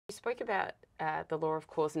You spoke about the law of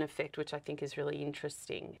cause and effect, which I think is really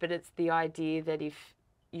interesting, but it's the idea that if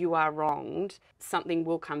you are wronged, something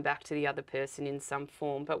will come back to the other person in some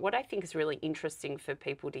form. But what I think is really interesting for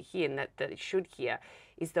people to hear, and that they should hear,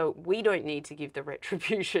 is that we don't need to give the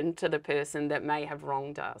retribution to the person that may have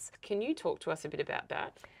wronged us. Can you talk to us a bit about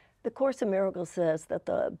that? The Course in Miracles says that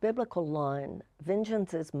the biblical line,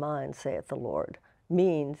 vengeance is mine, saith the Lord,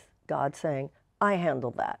 means God saying, I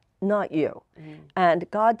handle that, not you. And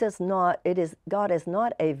God is not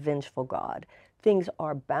a vengeful God. Things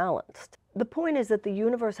are balanced. The point is that the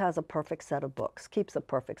universe has a perfect set of books, keeps a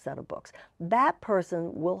perfect set of books. That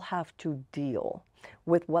person will have to deal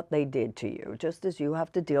with what they did to you, just as you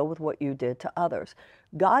have to deal with what you did to others.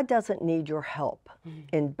 God doesn't need your help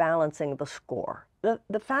in balancing the score.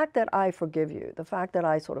 The fact that I forgive you, the fact that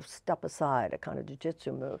I sort of step aside, a kind of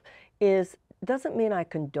jiu-jitsu move, doesn't mean I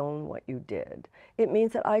condone what you did. It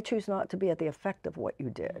means that I choose not to be at the effect of what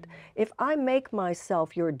you did. If I make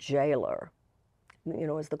myself your jailer, you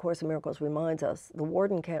know, as the Course in Miracles reminds us, the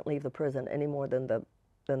warden can't leave the prison any more than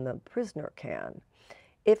the prisoner can.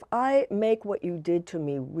 If I make what you did to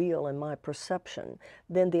me real in my perception,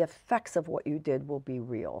 then the effects of what you did will be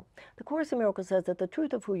real. The Course in Miracles says that the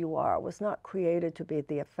truth of who you are was not created to be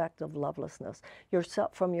the effect of lovelessness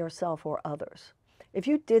from yourself or others. If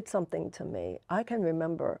you did something to me, I can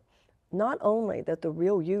remember not only that the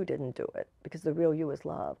real you didn't do it, because the real you is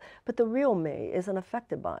love, but the real me isn't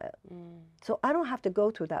affected by it. So I don't have to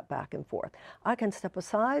go through that back and forth. I can step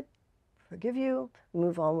aside, forgive you,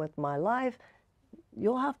 move on with my life.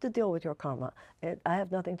 You'll have to deal with your karma. I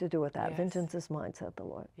have nothing to do with that. Yes. Vengeance is mine, said the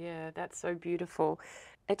Lord. Yeah, that's so beautiful.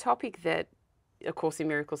 A topic that A Course in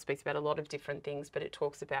Miracles speaks about a lot of different things, but it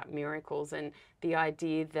talks about miracles and the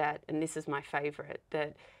idea that, and this is my favorite,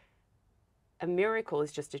 that a miracle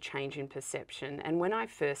is just a change in perception. And when I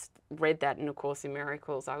first read that in A Course in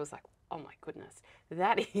Miracles, I was like, oh my goodness,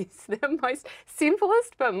 that is the most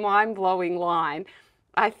simplest but mind-blowing line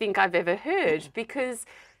I think I've ever heard, because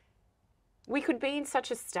we could be in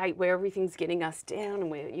such a state where everything's getting us down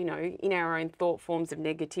and we're, you know, in our own thought forms of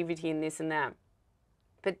negativity and this and that.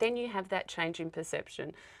 But then you have that change in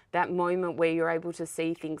perception, that moment where you're able to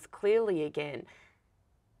see things clearly again.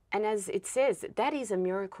 And as it says, that is a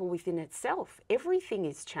miracle within itself. Everything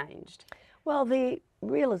is changed. Well, the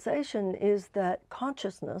realization is that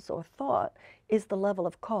consciousness or thought is the level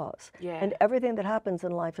of cause. Yeah. And everything that happens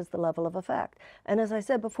in life is the level of effect. And as I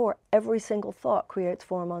said before, every single thought creates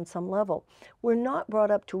form on some level. We're not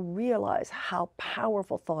brought up to realize how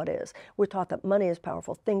powerful thought is. We're taught that money is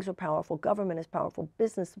powerful, things are powerful, government is powerful,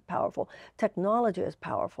 business is powerful, technology is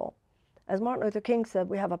powerful. As Martin Luther King said,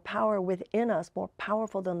 we have a power within us more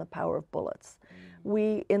powerful than the power of bullets.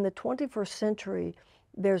 We, in the 21st century,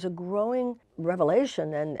 there's a growing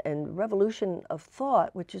revelation and revolution of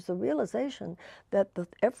thought, which is the realization that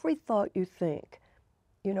every thought you think,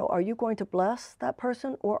 you know, are you going to bless that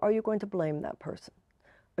person or are you going to blame that person?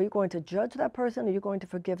 Are you going to judge that person or are you going to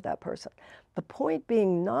forgive that person? The point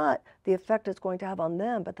being not the effect it's going to have on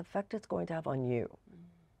them, but the effect it's going to have on you.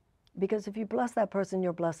 Because if you bless that person,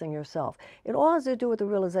 you're blessing yourself. It all has to do with the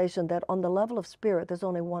realization that on the level of spirit, there's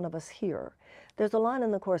only one of us here. There's a line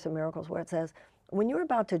in the Course in Miracles where it says, when you're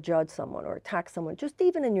about to judge someone or attack someone, just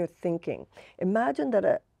even in your thinking, imagine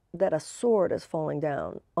that a sword is falling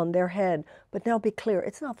down on their head, but now be clear,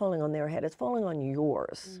 it's not falling on their head, it's falling on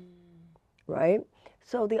yours, right?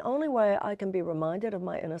 So the only way I can be reminded of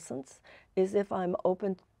my innocence is if I'm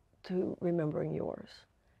open to remembering yours.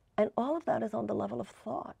 And all of that is on the level of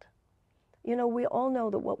thought. You know, we all know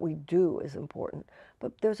that what we do is important,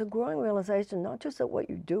 but there's a growing realization, not just that what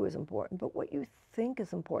you do is important, but what you think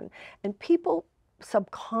is important. And people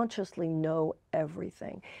subconsciously know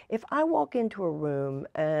everything. If I walk into a room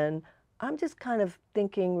and I'm just kind of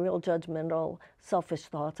thinking real judgmental, selfish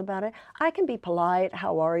thoughts about it, I can be polite,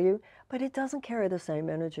 how are you? But it doesn't carry the same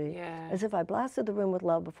energy as if I blasted the room with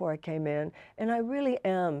love before I came in, and I really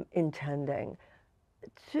am intending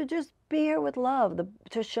to just be here with love,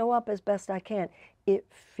 to show up as best I can. It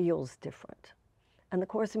feels different. And the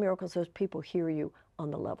Course in Miracles says people hear you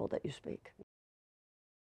on the level that you speak.